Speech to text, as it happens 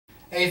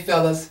Hey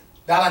fellas,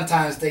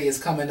 Valentine's Day is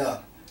coming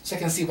up.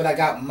 Check and see what I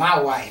got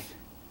my wife.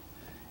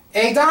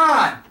 Hey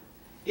Don!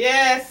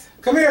 Yes?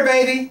 Come here,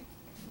 baby.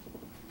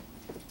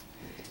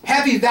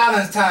 Happy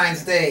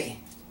Valentine's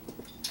Day.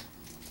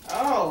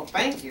 Oh,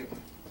 thank you.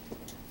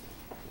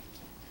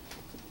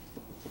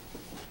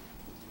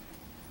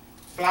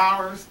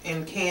 Flowers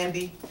and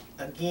candy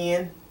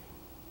again.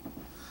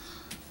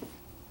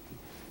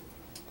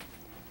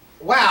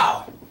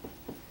 Wow.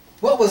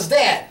 What was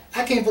that?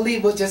 I can't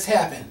believe what just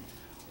happened.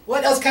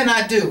 What else can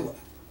I do?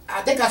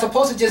 I think I'm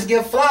supposed to just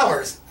give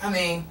flowers. I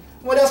mean,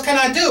 what else can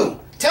I do?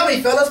 Tell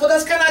me, fellas, what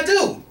else can I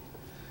do?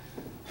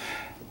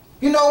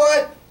 You know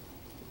what?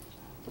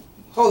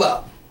 Hold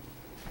up.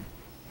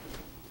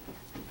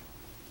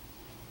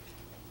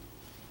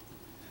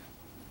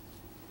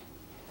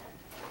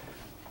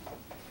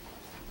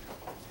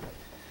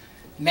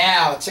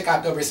 Now, check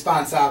out the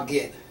response I'll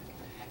get.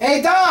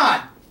 Hey,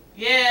 Don!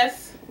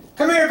 Yes?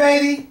 Come here,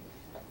 baby.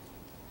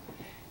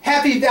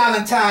 Happy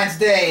Valentine's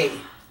Day.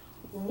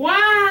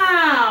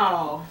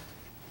 Wow!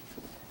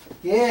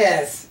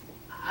 Yes.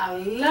 I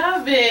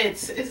love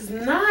it. It's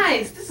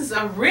nice. This is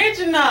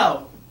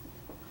original.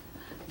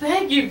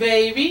 Thank you,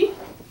 baby.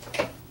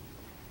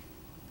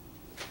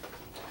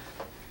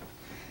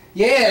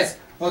 Yes.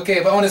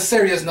 Okay, but on a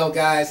serious note,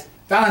 guys,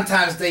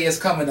 Valentine's Day is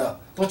coming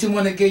up. Don't you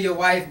want to give your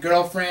wife,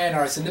 girlfriend,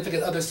 or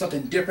significant other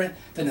something different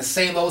than the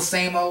same old,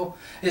 same old?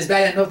 It's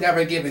bad enough that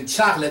we're giving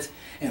chocolates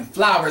and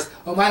flowers,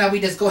 but why don't we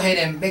just go ahead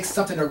and make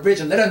something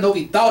original? Let her know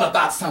we thought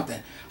about something.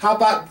 How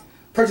about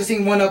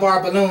purchasing one of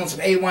our balloons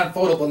from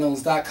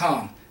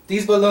a1photoballoons.com?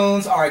 These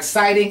balloons are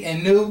exciting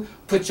and new.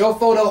 Put your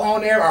photo on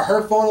there or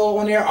her photo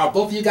on there, or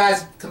both of you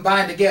guys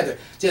combined together.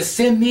 Just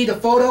send me the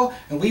photo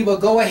and we will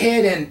go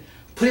ahead and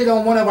put it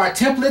on one of our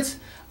templates.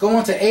 Go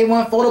on to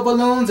A1 Photo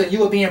Balloons and you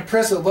will be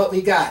impressed with what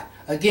we got.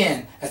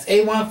 Again, that's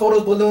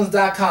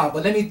a1photoballoons.com.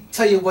 But let me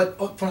tell you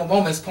what, from a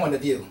woman's point of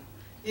view.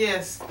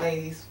 Yes,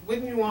 ladies.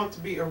 Wouldn't you want to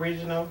be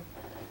original?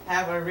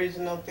 Have an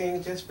original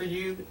thing just for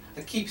you,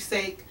 a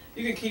keepsake.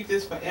 You can keep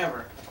this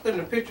forever. Put it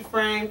in a picture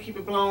frame, keep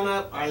it blown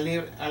up, or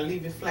leave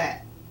it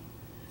flat.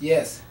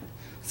 Yes.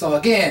 So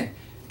again,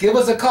 give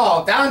us a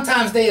call.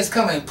 Valentine's Day is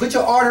coming. Put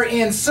your order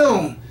in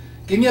soon.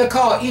 Give me a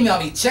call, email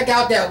me. Check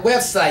out that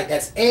website.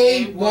 That's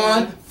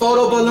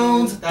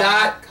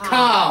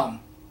a1photoballoons.com.